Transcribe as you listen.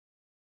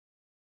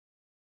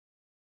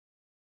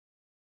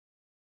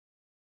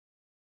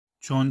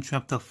John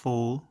chapter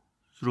 4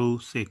 through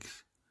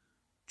 6.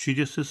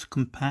 Jesus'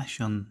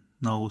 compassion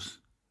knows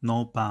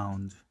no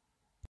bound.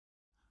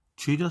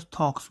 Jesus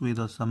talks with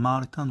a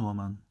Samaritan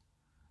woman.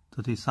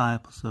 The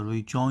disciples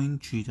rejoin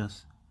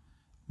Jesus.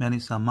 Many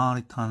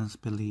Samaritans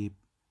believe.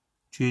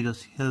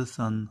 Jesus heals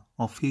an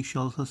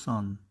official's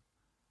son.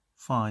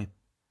 5.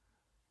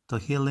 The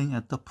healing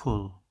at the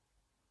pool.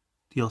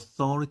 The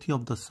authority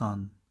of the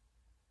Son.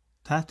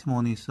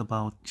 Testimonies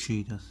about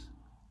Jesus.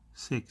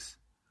 6.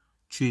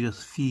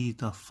 Jesus feeds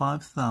the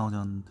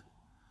 5,000.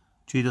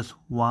 Jesus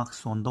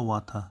walks on the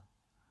water.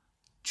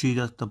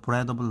 Jesus the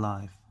bread of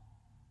life.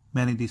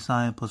 Many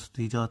disciples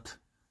desert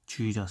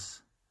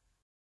Jesus.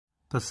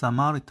 The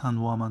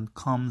Samaritan woman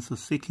comes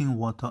seeking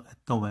water at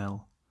the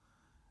well,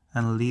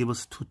 and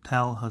leaves to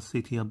tell her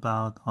city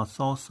about a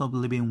source of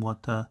living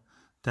water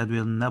that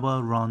will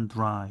never run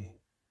dry.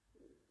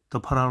 The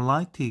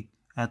paralytic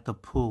at the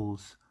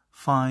pools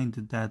find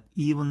that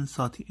even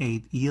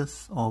 38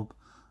 years of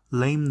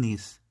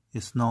lameness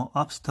is no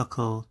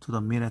obstacle to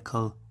the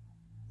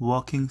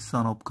miracle-working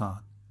Son of God.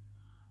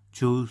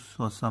 Jews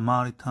or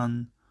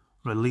Samaritan,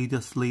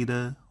 religious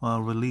leader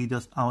or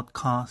religious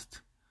outcast,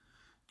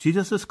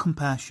 Jesus'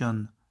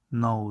 compassion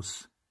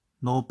knows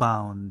no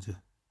bound.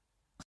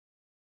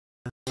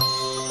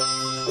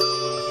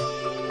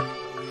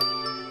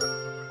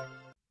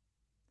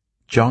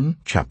 John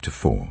chapter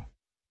 4.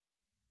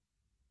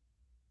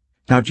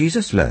 Now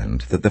Jesus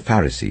learned that the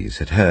Pharisees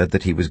had heard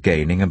that he was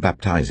gaining and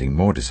baptizing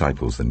more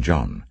disciples than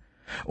John,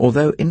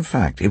 although in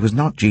fact it was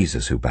not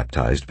Jesus who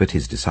baptized but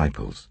his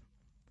disciples.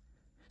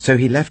 So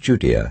he left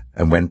Judea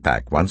and went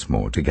back once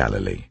more to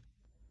Galilee.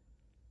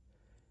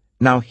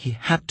 Now he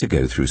had to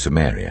go through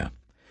Samaria,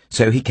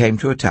 so he came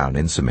to a town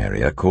in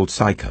Samaria called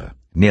Sychar,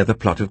 near the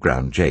plot of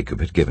ground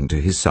Jacob had given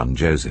to his son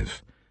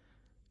Joseph.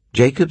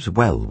 Jacob's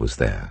well was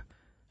there,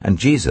 and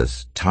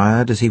Jesus,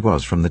 tired as he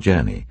was from the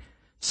journey,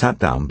 sat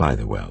down by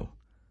the well.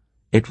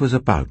 It was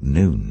about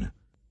noon.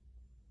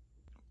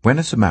 When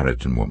a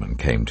Samaritan woman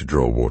came to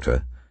draw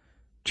water,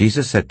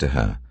 Jesus said to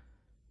her,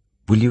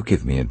 "Will you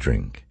give me a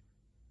drink?"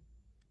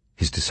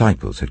 His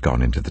disciples had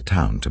gone into the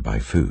town to buy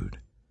food.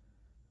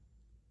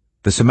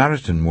 The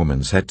Samaritan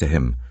woman said to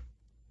him,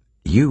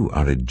 "You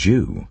are a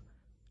Jew,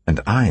 and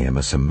I am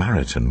a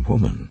Samaritan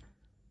woman.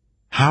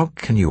 How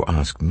can you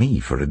ask me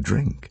for a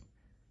drink?"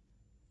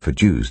 For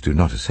Jews do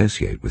not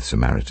associate with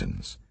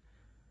Samaritans.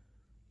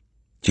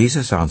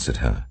 Jesus answered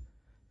her,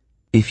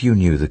 "If you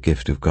knew the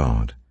gift of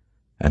God,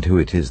 and who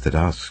it is that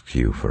asks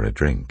you for a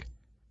drink,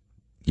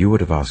 you would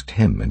have asked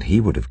him, and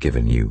he would have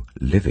given you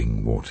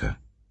living water."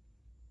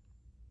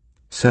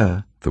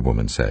 "Sir," the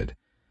woman said,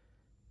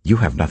 "you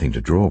have nothing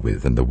to draw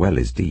with, and the well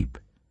is deep.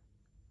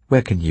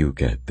 Where can you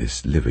get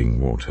this living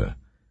water?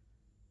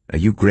 Are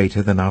you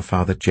greater than our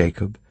father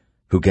Jacob,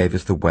 who gave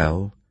us the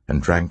well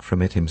and drank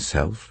from it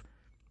himself,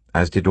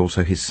 as did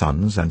also his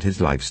sons and his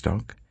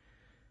livestock?"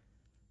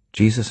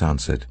 Jesus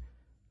answered,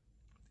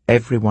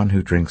 "Everyone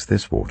who drinks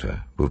this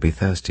water will be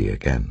thirsty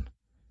again.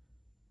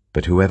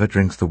 But whoever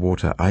drinks the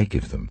water I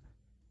give them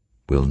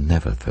will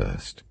never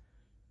thirst.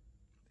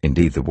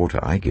 Indeed, the water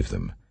I give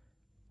them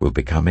will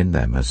become in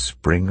them a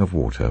spring of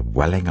water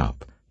welling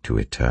up to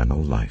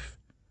eternal life."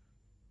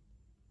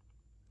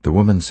 The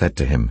woman said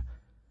to him,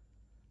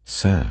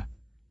 "Sir,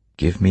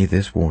 give me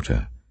this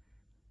water,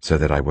 so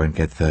that I won't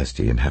get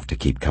thirsty and have to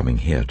keep coming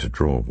here to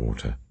draw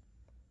water."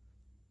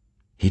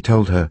 He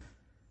told her,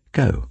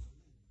 "Go,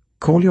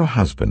 call your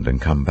husband and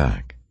come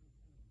back."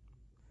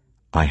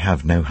 "I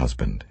have no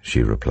husband,"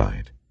 she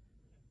replied.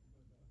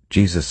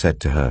 Jesus said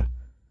to her,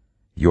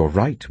 "You're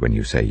right when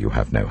you say you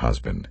have no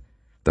husband.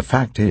 The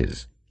fact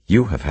is,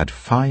 you have had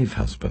 5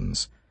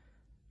 husbands,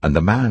 and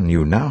the man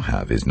you now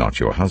have is not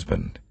your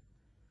husband.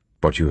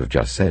 What you have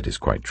just said is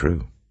quite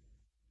true."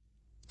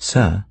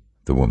 "Sir,"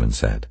 the woman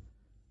said,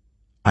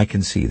 "I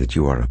can see that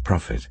you are a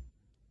prophet.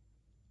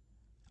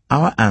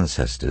 Our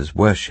ancestors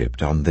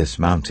worshipped on this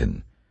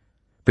mountain,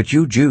 but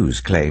you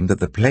Jews claim that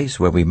the place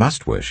where we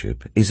must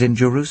worship is in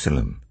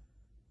Jerusalem."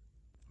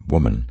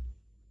 "Woman,"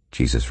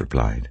 Jesus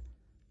replied,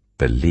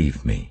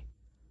 "believe me,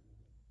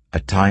 a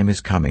time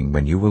is coming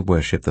when you will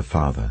worship the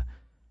Father,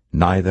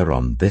 neither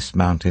on this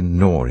mountain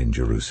nor in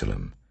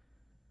Jerusalem.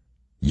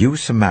 You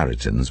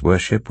Samaritans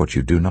worship what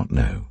you do not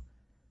know.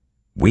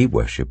 We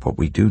worship what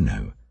we do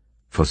know,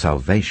 for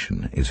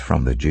salvation is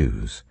from the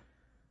Jews.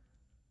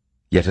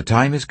 Yet a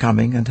time is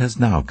coming, and has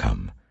now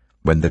come,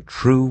 when the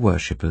true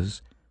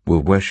worshippers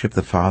will worship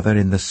the Father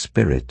in the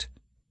Spirit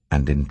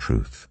and in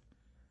truth.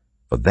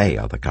 For they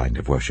are the kind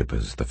of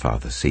worshippers the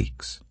Father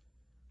seeks.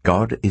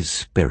 God is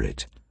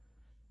Spirit,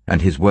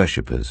 and his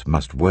worshippers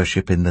must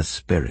worship in the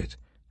Spirit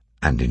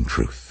and in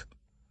truth."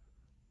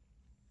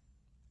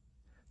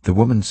 The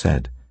woman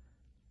said,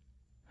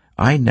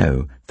 "I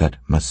know that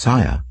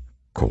Messiah,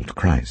 called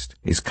Christ,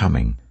 is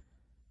coming.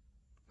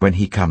 When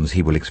he comes,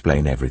 he will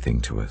explain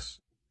everything to us."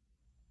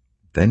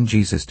 Then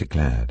Jesus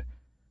declared,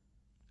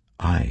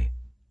 "I,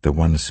 the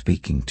one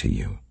speaking to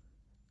you,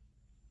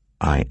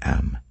 I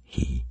am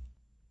he."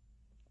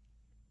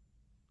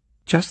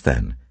 Just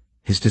then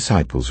his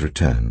disciples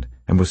returned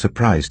and were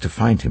surprised to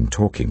find him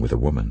talking with a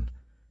woman.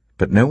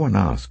 But no one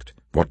asked,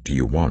 "What do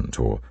you want?"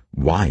 or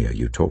 "Why are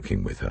you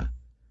talking with her?"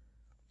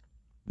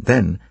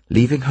 Then,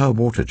 leaving her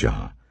water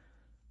jar,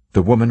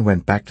 the woman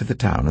went back to the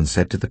town and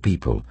said to the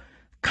people,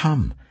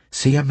 "Come,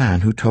 see a man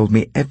who told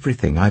me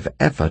everything I've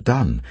ever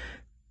done.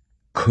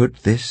 Could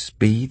this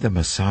be the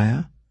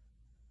Messiah?"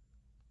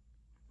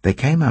 They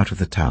came out of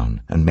the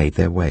town and made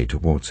their way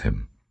towards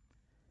him.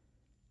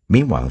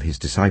 Meanwhile his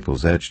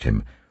disciples urged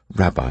him,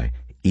 "Rabbi,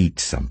 eat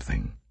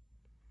something."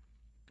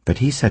 But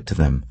he said to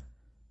them,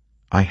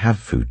 "I have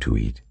food to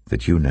eat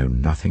that you know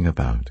nothing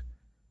about."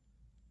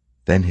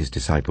 Then his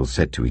disciples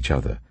said to each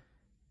other,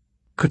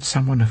 "Could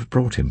someone have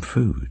brought him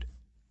food?"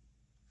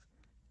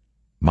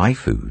 "My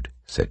food,"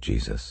 said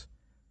Jesus,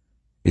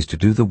 "is to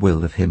do the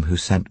will of him who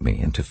sent me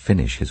and to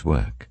finish his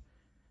work.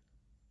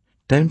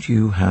 Don't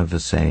you have a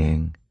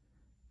saying,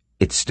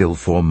 'It's still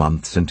 4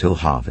 months until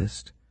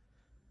harvest'?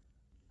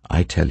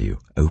 I tell you,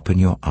 open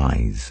your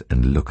eyes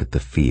and look at the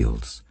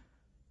fields.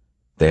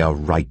 They are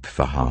ripe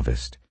for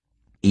harvest.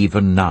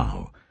 Even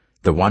now,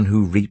 the one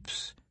who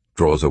reaps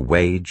draws a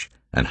wage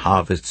and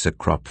harvests a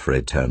crop for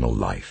eternal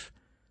life,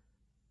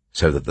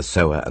 so that the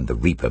sower and the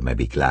reaper may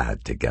be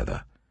glad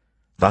together.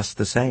 Thus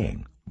the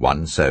saying,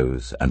 'One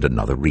sows and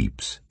another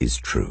reaps,' is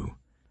true.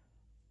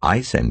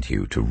 I sent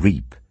you to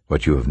reap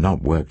what you have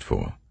not worked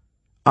for.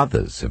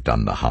 Others have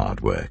done the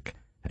hard work,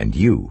 and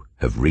you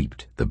have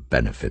reaped the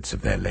benefits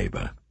of their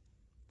labor."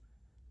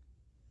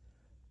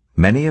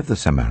 Many of the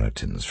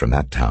Samaritans from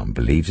that town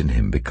believed in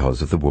him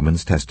because of the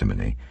woman's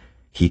testimony,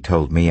 "He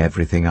told me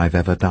everything I've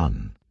ever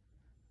done."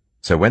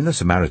 So when the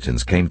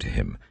Samaritans came to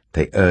him,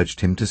 they urged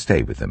him to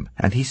stay with them,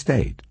 and he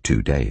stayed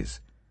 2 days.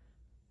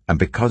 And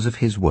because of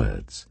his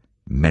words,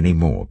 many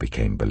more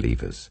became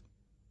believers.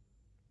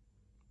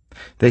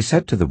 They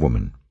said to the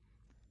woman,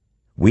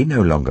 "We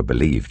no longer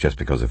believe just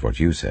because of what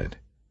you said.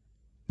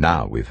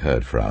 Now we've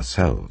heard for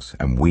ourselves,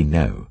 and we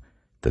know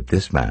that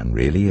this man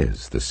really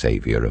is the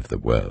Savior of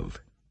the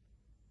world."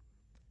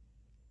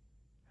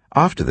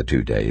 After the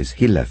 2 days,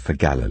 he left for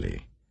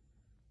Galilee.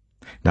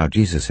 Now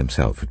Jesus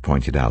himself had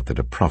pointed out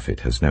that a prophet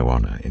has no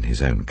honor in his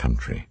own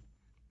country.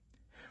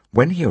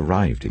 When he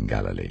arrived in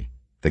Galilee,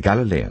 the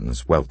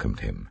Galileans welcomed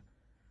him.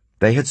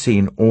 They had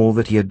seen all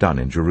that he had done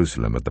in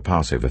Jerusalem at the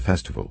Passover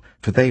festival,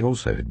 for they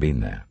also had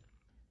been there.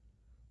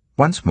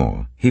 Once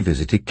more he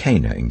visited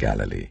Cana in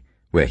Galilee,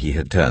 where he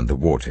had turned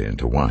the water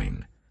into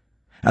wine.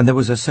 And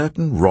there was a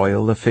certain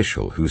royal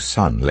official whose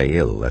son lay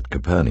ill at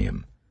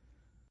Capernaum.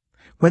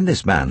 When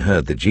this man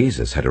heard that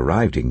Jesus had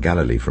arrived in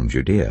Galilee from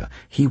Judea,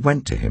 he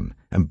went to him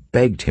and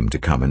begged him to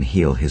come and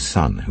heal his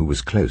son, who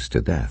was close to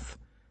death.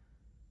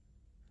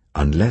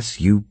 "Unless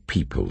you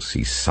people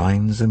see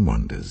signs and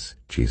wonders,"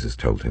 Jesus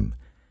told him,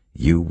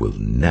 "you will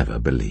never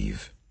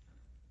believe."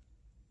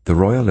 The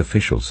royal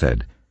official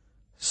said,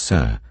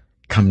 "Sir,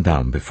 come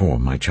down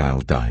before my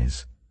child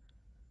dies."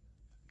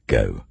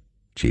 "Go,"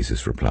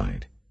 Jesus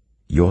replied.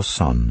 "Your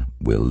son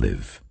will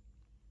live."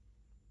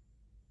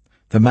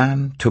 The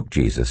man took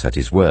Jesus at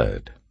his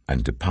word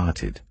and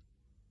departed.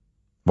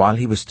 While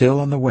he was still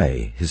on the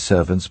way, his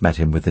servants met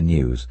him with the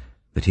news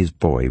that his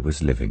boy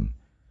was living.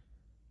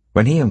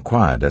 When he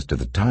inquired as to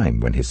the time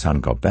when his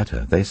son got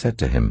better, they said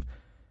to him,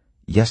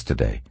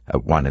 "Yesterday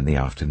at 1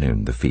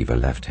 p.m, the fever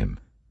left him."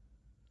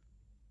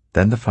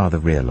 Then the father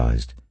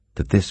realized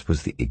that this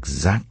was the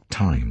exact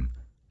time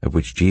at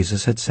which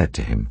Jesus had said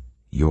to him,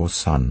 "Your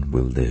son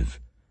will live."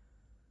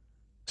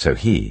 So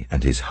he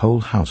and his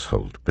whole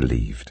household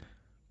believed.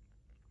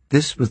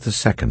 This was the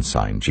second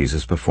sign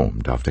Jesus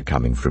performed after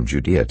coming from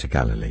Judea to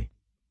Galilee.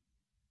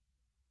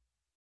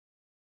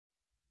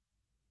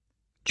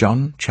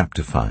 John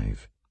chapter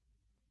 5.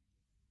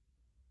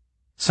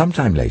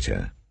 Sometime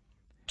later,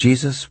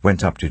 Jesus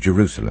went up to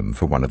Jerusalem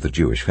for one of the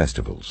Jewish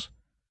festivals.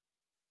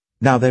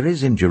 Now there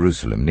is in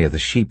Jerusalem near the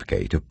sheep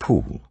gate a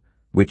pool,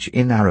 which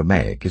in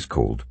Aramaic is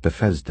called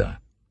Bethesda,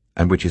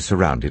 and which is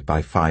surrounded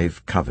by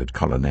 5 covered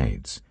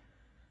colonnades.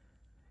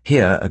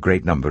 Here a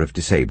great number of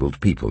disabled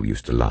people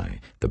used to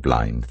lie, the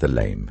blind, the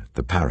lame,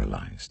 the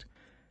paralyzed.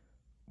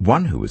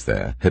 One who was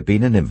there had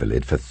been an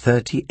invalid for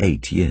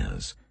 38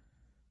 years.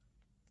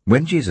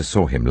 When Jesus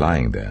saw him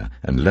lying there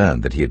and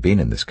learned that he had been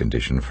in this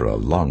condition for a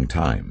long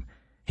time,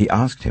 he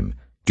asked him,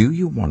 "Do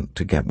you want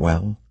to get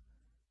well?"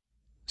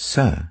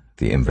 "Sir,"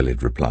 the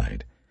invalid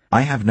replied,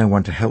 "I have no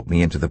one to help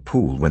me into the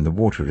pool when the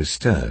water is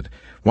stirred.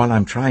 While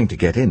I'm trying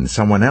to get in,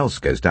 someone else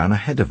goes down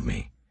ahead of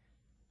me."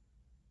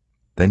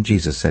 Then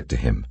Jesus said to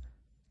him,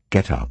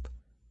 "Get up,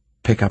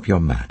 pick up your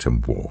mat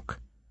and walk."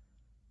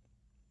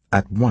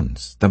 At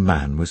once the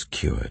man was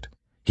cured.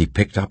 He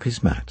picked up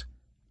his mat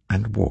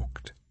and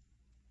walked.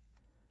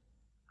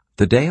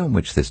 The day on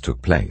which this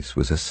took place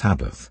was a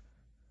Sabbath,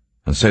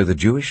 and so the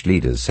Jewish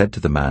leaders said to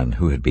the man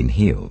who had been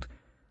healed,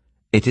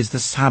 "It is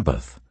the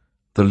Sabbath.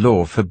 The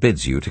law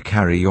forbids you to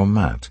carry your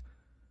mat."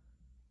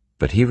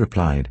 But he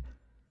replied,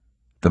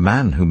 "The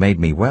man who made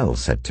me well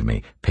said to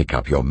me, 'Pick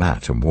up your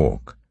mat and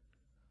walk.'"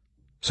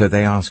 So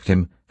they asked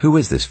him, "Who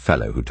is this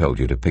fellow who told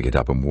you to pick it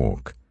up and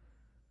walk?"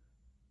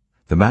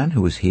 The man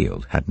who was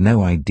healed had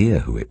no idea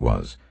who it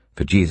was,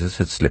 for Jesus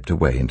had slipped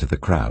away into the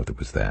crowd that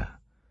was there.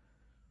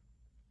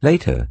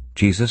 Later,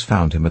 Jesus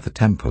found him at the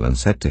temple and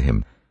said to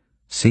him,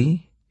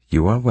 "See,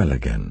 you are well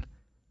again.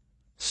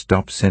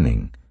 Stop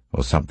sinning,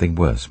 or something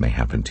worse may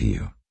happen to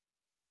you."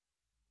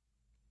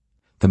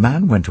 The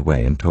man went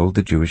away and told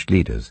the Jewish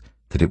leaders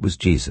that it was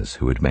Jesus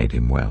who had made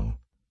him well.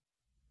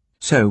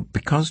 So,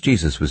 because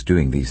Jesus was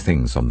doing these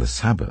things on the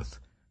Sabbath,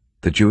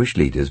 the Jewish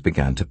leaders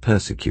began to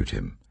persecute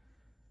him.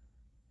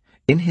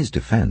 In his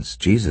defense,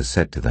 Jesus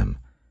said to them,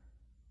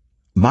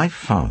 "My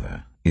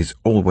Father is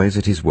always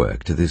at his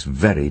work to this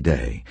very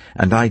day,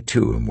 and I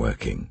too am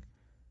working."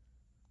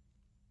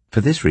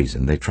 For this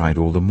reason they tried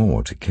all the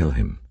more to kill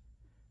him.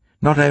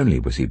 Not only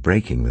was he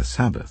breaking the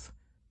Sabbath,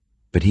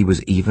 but he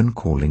was even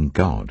calling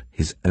God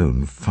his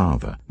own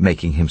Father,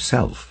 making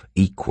himself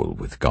equal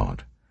with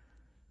God.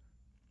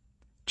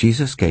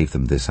 Jesus gave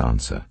them this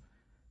answer,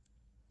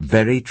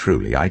 "Very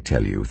truly I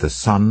tell you, the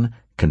Son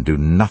can do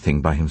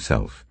nothing by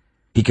himself.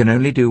 He can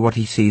only do what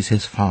he sees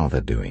his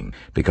Father doing,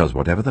 because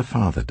whatever the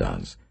Father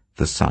does,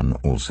 the Son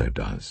also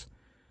does.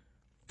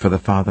 For the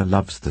Father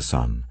loves the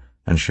Son,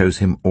 and shows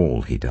him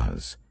all he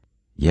does.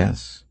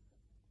 Yes,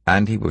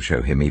 and he will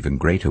show him even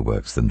greater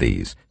works than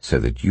these, so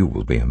that you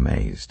will be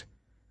amazed.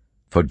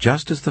 For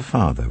just as the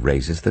Father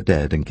raises the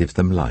dead and gives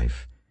them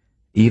life,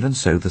 even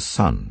so the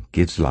Son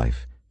gives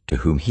life to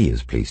whom he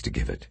is pleased to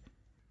give it.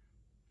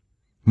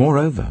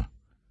 Moreover,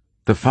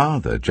 the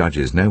Father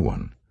judges no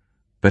one,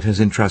 but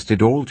has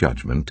entrusted all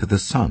judgment to the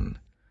Son,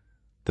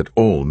 that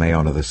all may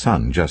honor the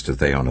Son just as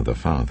they honor the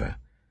Father.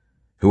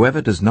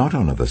 Whoever does not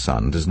honor the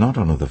Son does not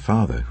honor the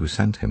Father who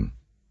sent him.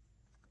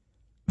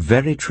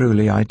 Very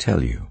truly I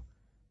tell you,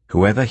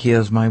 whoever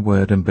hears my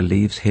word and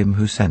believes him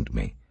who sent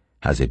me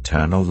has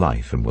eternal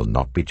life and will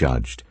not be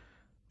judged,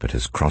 but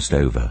has crossed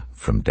over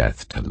from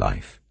death to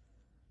life.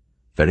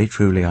 Very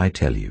truly I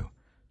tell you,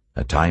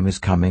 a time is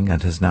coming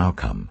and has now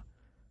come,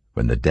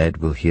 when the dead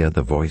will hear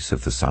the voice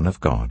of the Son of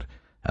God,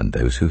 and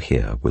those who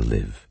hear will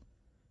live.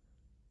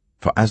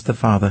 For as the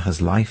Father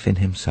has life in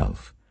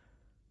himself,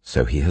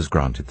 so he has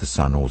granted the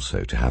Son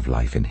also to have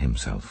life in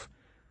himself.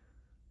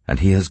 And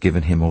he has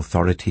given him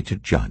authority to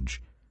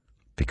judge,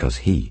 because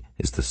he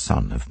is the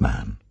Son of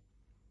Man.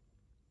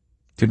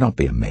 Do not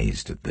be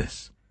amazed at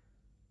this,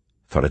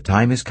 for a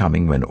time is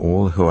coming when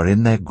all who are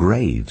in their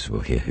graves will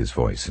hear his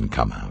voice and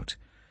come out.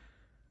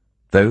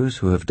 Those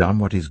who have done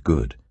what is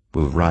good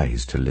will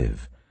rise to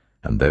live,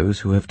 and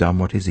those who have done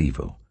what is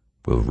evil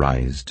will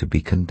rise to be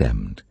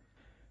condemned.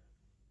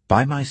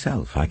 By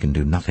myself I can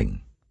do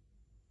nothing.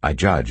 I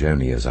judge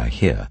only as I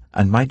hear,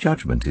 and my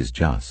judgment is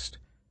just,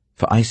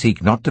 for I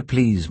seek not to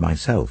please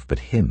myself,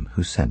 but him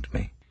who sent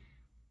me.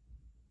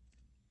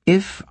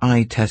 If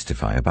I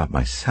testify about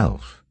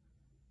myself,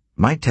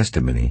 my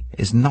testimony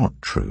is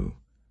not true.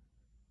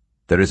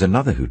 There is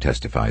another who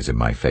testifies in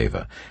my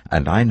favor,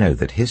 and I know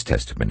that his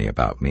testimony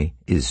about me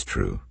is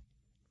true.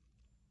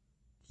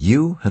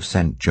 You have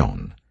sent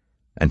John,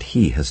 and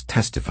he has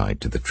testified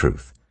to the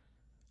truth.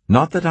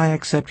 Not that I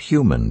accept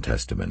human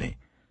testimony,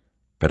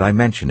 but I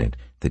mention it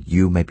that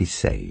you may be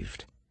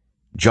saved.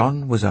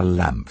 John was a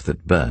lamp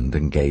that burned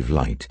and gave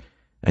light,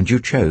 and you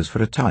chose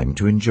for a time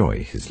to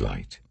enjoy his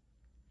light.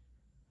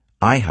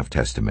 I have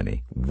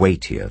testimony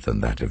weightier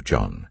than that of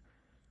John,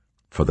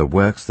 for the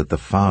works that the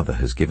Father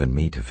has given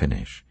me to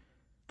finish,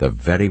 the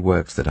very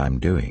works that I am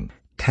doing,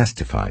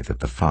 testify that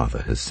the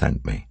Father has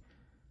sent me.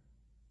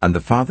 And the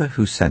Father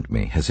who sent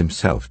me has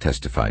himself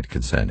testified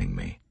concerning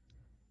me.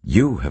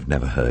 You have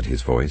never heard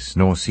his voice,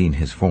 nor seen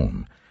his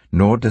form,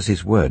 nor does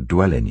his word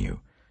dwell in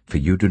you, for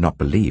you do not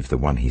believe the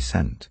one he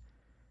sent.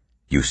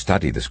 You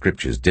study the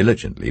Scriptures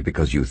diligently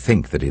because you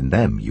think that in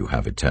them you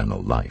have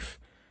eternal life.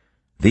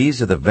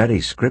 These are the very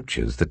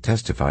Scriptures that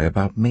testify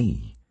about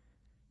me,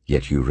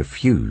 yet you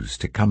refuse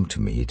to come to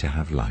me to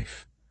have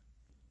life.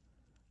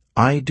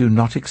 I do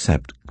not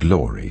accept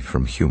glory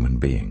from human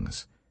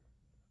beings,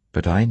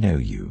 but I know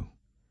you.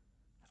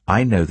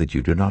 I know that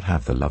you do not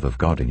have the love of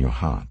God in your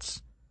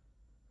hearts.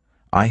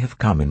 I have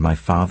come in my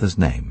Father's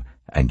name,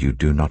 and you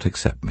do not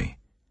accept me.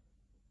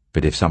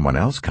 But if someone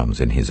else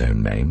comes in his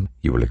own name,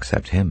 you will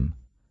accept him.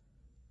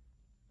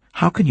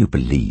 How can you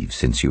believe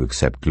since you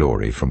accept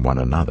glory from one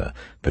another,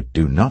 but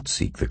do not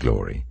seek the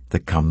glory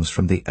that comes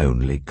from the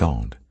only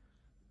God?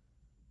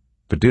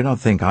 But do not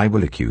think I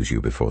will accuse you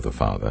before the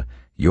Father.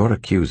 Your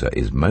accuser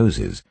is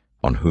Moses,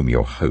 on whom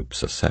your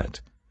hopes are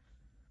set.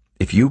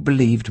 If you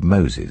believed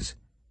Moses,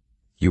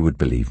 you would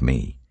believe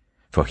me,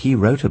 for he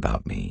wrote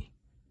about me.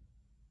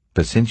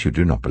 But since you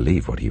do not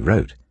believe what he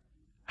wrote,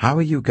 how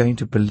are you going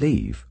to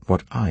believe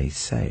what I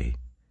say?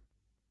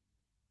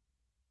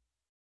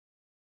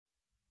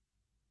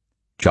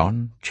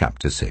 John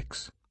chapter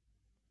 6.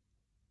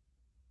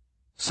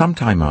 Some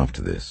time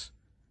after this,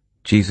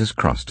 Jesus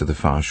crossed to the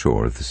far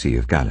shore of the Sea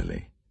of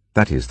Galilee,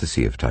 that is, the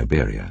Sea of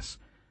Tiberias,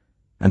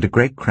 and a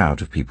great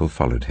crowd of people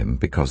followed him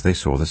because they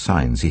saw the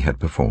signs he had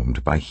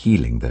performed by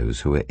healing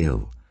those who were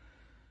ill.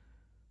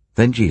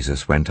 Then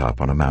Jesus went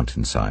up on a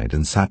mountainside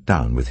and sat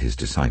down with his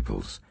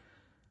disciples.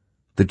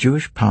 The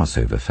Jewish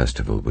Passover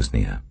festival was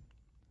near.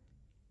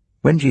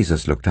 When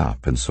Jesus looked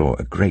up and saw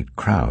a great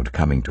crowd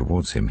coming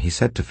towards him, he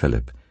said to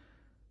Philip,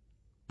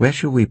 "Where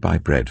shall we buy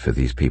bread for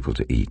these people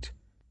to eat?"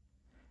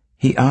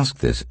 He asked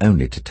this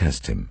only to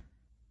test him,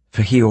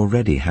 for he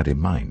already had in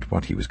mind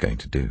what he was going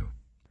to do.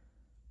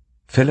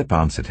 Philip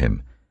answered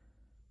him,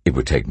 "It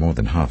would take more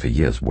than half a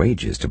year's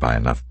wages to buy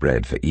enough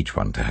bread for each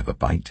one to have a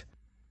bite."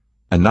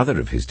 Another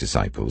of his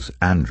disciples,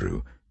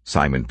 Andrew,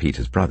 Simon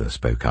Peter's brother,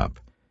 spoke up.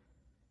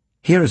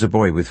 "Here is a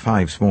boy with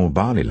 5 small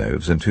barley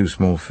loaves and 2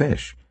 small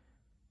fish.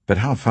 But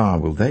how far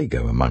will they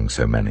go among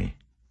so many?"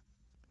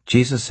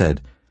 Jesus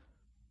said,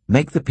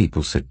 "Make the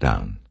people sit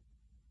down."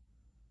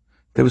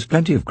 There was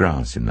plenty of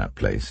grass in that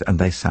place, and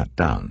they sat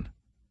down.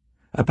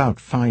 About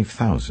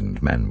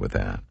 5,000 men were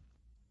there.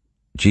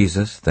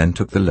 Jesus then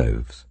took the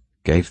loaves,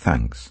 gave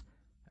thanks,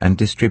 and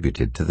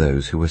distributed to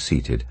those who were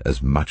seated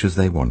as much as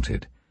they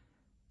wanted.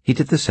 He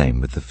did the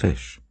same with the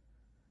fish.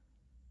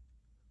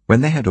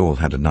 When they had all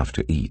had enough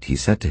to eat, he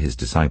said to his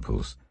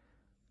disciples,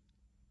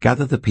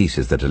 "Gather the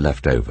pieces that are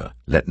left over,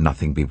 let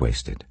nothing be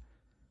wasted."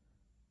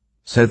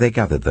 So they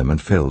gathered them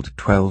and filled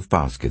 12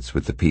 baskets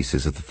with the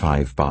pieces of the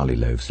 5 barley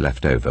loaves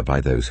left over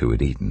by those who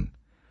had eaten.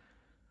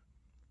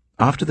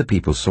 After the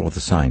people saw the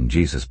sign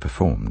Jesus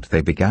performed,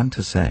 they began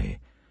to say,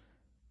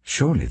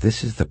 "Surely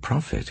this is the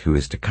prophet who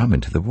is to come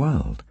into the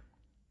world."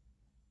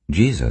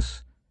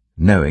 Jesus,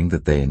 knowing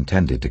that they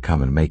intended to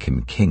come and make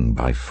him king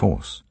by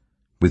force,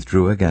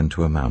 withdrew again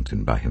to a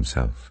mountain by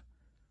himself.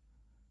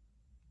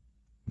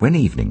 When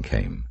evening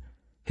came,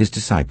 his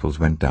disciples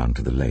went down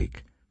to the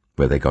lake,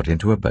 where they got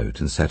into a boat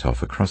and set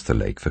off across the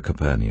lake for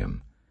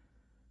Capernaum.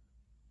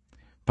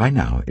 By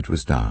now it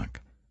was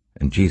dark,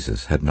 and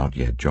Jesus had not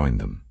yet joined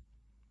them.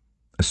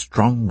 A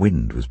strong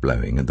wind was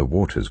blowing, and the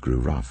waters grew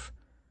rough.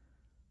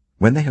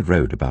 When they had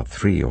rowed about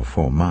 3 or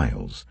 4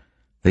 miles,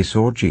 they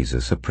saw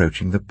Jesus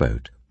approaching the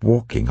boat,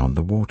 walking on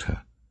the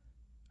water,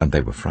 and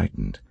they were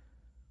frightened.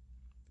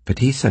 But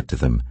he said to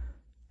them,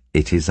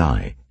 "It is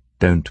I,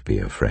 don't be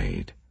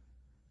afraid."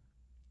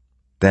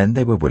 Then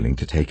they were willing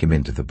to take him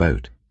into the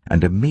boat,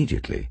 and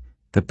immediately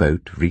the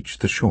boat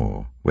reached the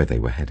shore where they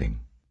were heading.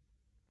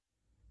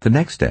 The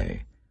next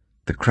day,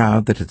 the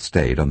crowd that had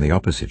stayed on the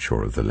opposite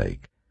shore of the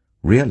lake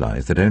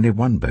realized that only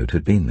one boat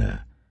had been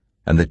there,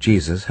 and that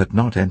Jesus had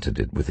not entered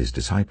it with his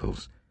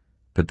disciples,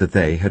 but that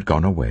they had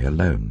gone away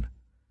alone.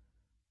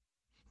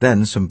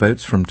 Then some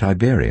boats from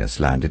Tiberias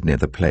landed near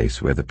the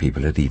place where the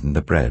people had eaten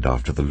the bread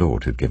after the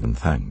Lord had given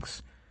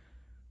thanks.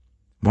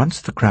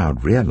 Once the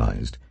crowd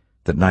realized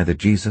that neither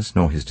Jesus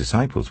nor his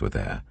disciples were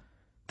there,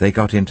 they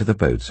got into the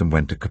boats and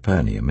went to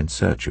Capernaum in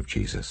search of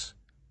Jesus.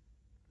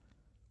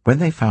 When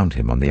they found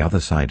him on the other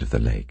side of the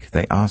lake,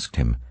 they asked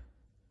him,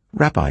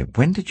 "Rabbi,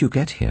 when did you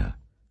get here?"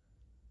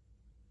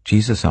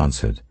 Jesus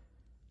answered,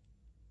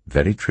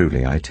 "Very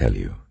truly I tell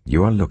you,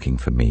 you are looking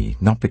for me,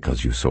 not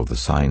because you saw the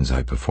signs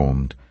I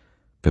performed,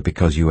 but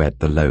because you ate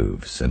the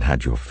loaves and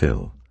had your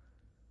fill.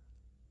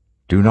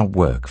 Do not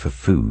work for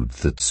food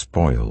that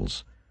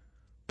spoils,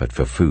 but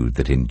for food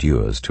that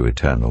endures to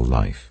eternal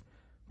life,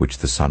 which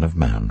the Son of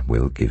Man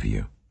will give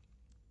you.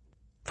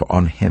 For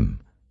on him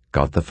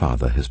God the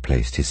Father has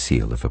placed his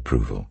seal of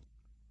approval."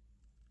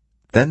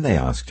 Then they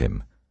asked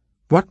him,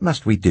 "What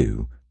must we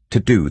do to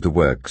do the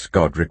works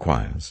God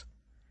requires?"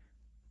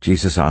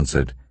 Jesus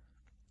answered,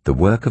 "The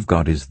work of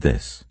God is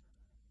this,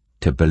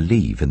 to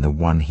believe in the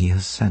one he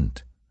has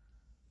sent."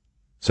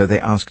 So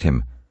they asked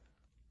him,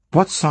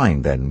 "What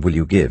sign then will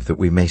you give that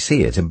we may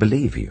see it and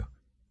believe you?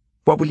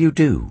 What will you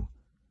do?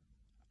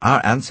 Our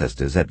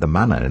ancestors ate the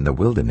manna in the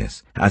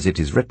wilderness. As it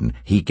is written,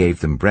 he gave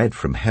them bread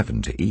from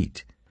heaven to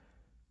eat."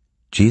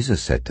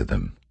 Jesus said to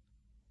them,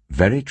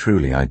 "Very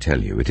truly I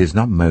tell you, it is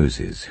not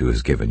Moses who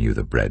has given you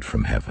the bread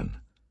from heaven,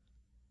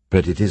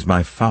 but it is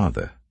my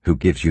Father who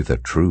gives you the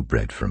true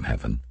bread from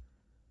heaven.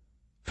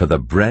 For the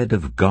bread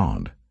of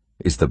God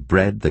is the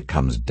bread that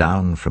comes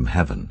down from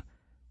heaven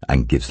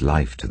and gives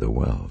life to the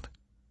world."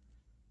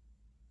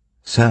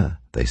 "Sir,"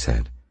 they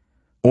said,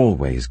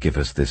 "always give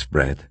us this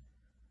bread."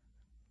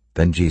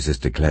 Then Jesus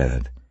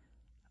declared,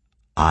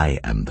 "I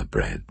am the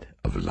bread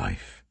of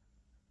life.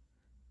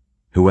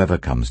 Whoever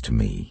comes to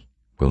me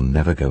will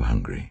never go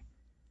hungry,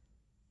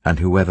 and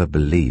whoever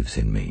believes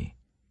in me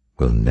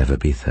will never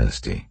be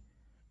thirsty.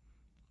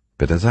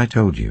 But as I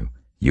told you,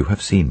 you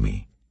have seen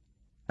me,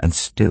 and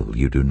still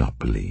you do not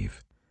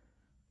believe.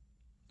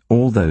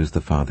 All those the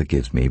Father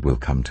gives me will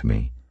come to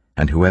me,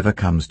 and whoever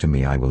comes to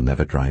me I will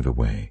never drive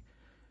away.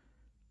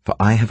 For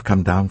I have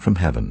come down from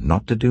heaven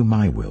not to do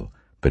my will,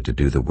 but to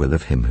do the will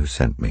of him who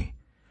sent me.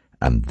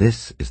 And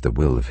this is the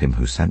will of him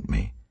who sent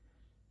me,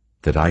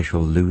 that I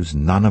shall lose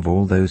none of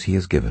all those he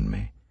has given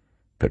me,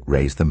 but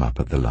raise them up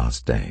at the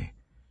last day.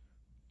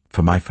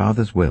 For my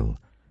Father's will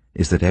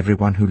is that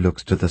everyone who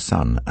looks to the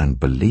Son and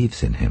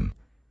believes in him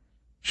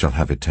shall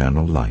have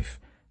eternal life,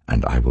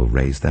 and I will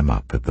raise them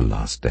up at the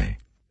last day."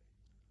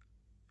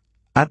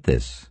 At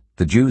this,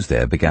 the Jews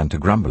there began to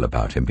grumble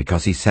about him,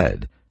 because he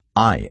said,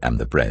 "I am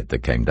the bread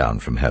that came down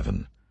from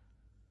heaven."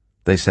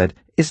 They said,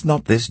 "Is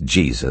not this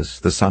Jesus,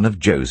 the son of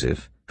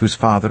Joseph, whose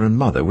father and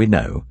mother we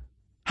know.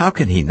 How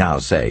can he now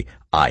say,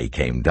 'I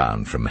came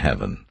down from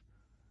heaven'?"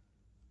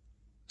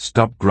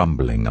 "Stop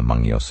grumbling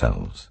among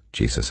yourselves,"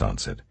 Jesus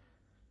answered.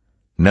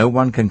 "No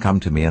one can come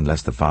to me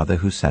unless the Father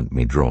who sent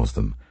me draws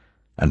them,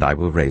 and I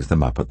will raise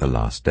them up at the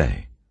last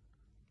day.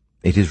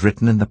 It is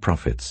written in the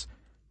prophets,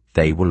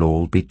 'They will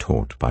all be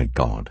taught by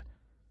God.'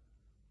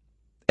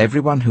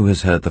 Everyone who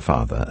has heard the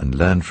Father and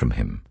learned from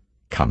him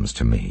comes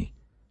to me.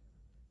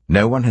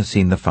 No one has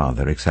seen the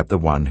Father except the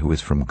one who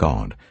is from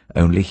God.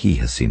 Only he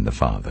has seen the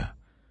Father.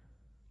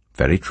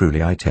 Very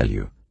truly I tell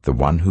you, the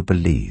one who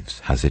believes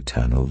has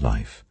eternal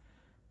life.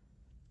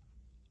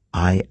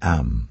 I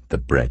am the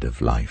bread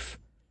of life.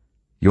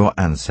 Your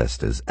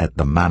ancestors ate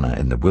the manna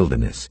in the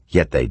wilderness,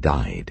 yet they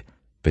died.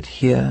 But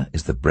here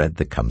is the bread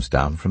that comes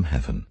down from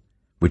heaven,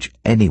 which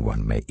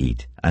anyone may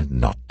eat and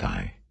not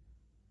die.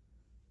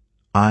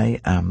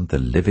 I am the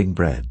living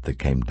bread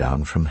that came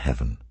down from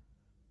heaven.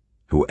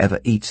 Whoever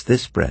eats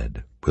this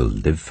bread will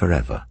live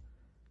forever.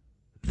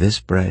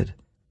 This bread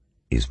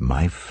is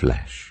my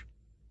flesh,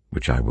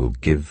 which I will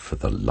give for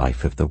the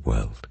life of the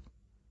world."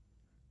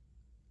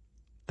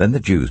 Then the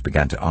Jews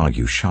began to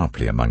argue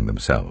sharply among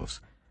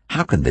themselves,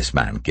 "How can this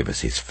man give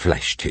us his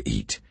flesh to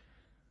eat?"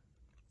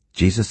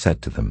 Jesus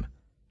said to them,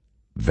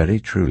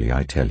 "Very truly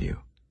I tell you,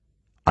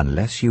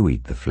 unless you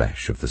eat the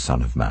flesh of the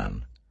Son of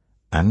Man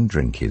and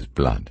drink his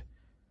blood,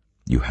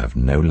 you have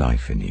no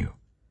life in you.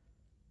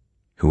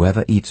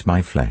 Whoever eats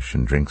my flesh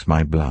and drinks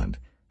my blood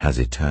has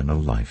eternal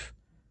life,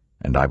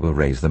 and I will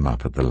raise them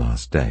up at the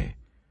last day.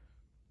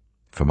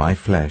 For my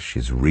flesh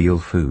is real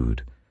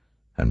food,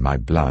 and my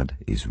blood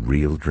is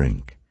real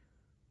drink.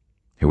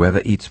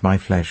 Whoever eats my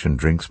flesh and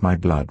drinks my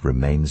blood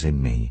remains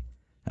in me,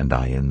 and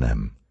I in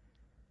them.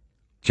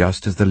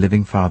 Just as the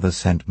living Father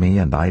sent me,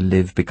 and I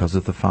live because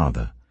of the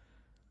Father,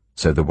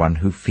 so the one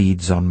who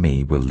feeds on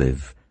me will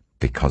live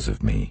because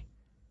of me.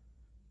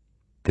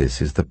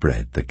 This is the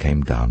bread that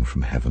came down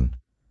from heaven.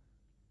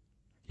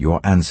 Your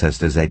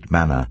ancestors ate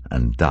manna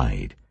and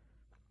died,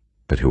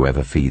 but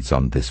whoever feeds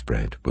on this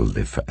bread will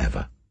live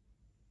forever."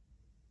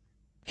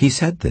 He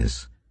said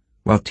this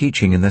while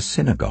teaching in the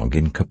synagogue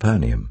in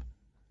Capernaum.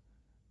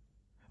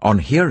 On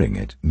hearing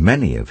it,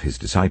 many of his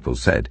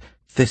disciples said,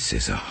 "This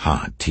is a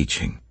hard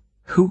teaching.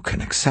 Who can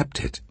accept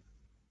it?"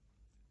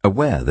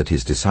 Aware that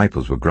his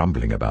disciples were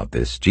grumbling about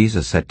this,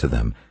 Jesus said to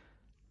them,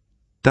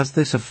 "Does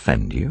this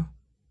offend you?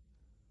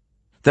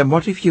 Then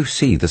what if you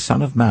see the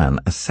Son of Man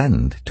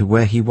ascend to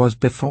where he was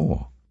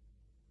before?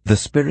 The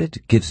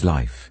Spirit gives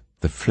life,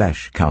 the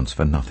flesh counts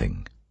for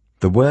nothing.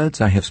 The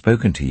words I have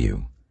spoken to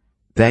you,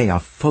 they are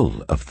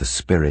full of the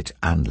Spirit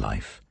and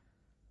life.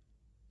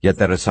 Yet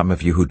there are some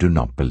of you who do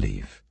not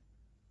believe."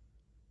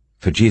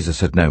 For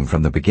Jesus had known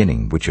from the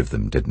beginning which of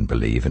them didn't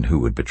believe and who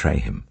would betray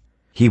him.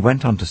 He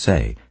went on to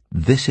say,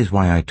 "This is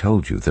why I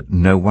told you that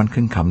no one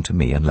can come to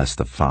me unless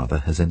the Father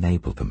has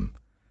enabled them."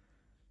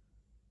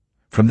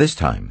 From this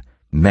time,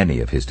 many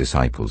of his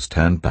disciples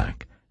turned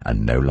back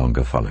and no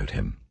longer followed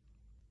him.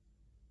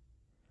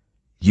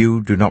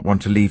 "You do not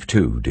want to leave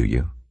too, do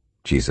you?"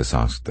 Jesus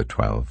asked the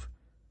 12.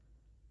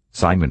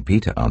 Simon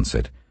Peter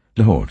answered,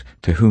 "Lord,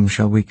 to whom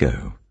shall we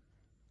go?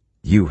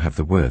 You have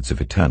the words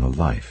of eternal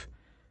life.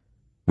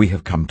 We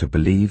have come to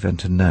believe and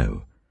to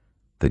know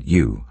that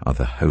you are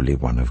the Holy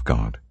One of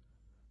God."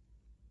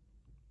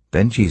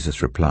 Then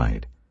Jesus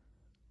replied,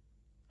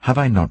 "Have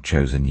I not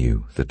chosen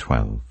you, the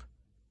 12?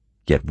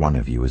 Yet one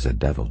of you is a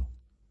devil."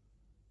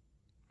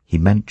 He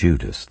meant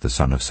Judas, the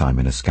son of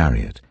Simon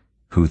Iscariot,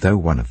 who, though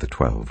one of the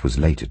 12, was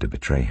later to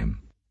betray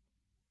him.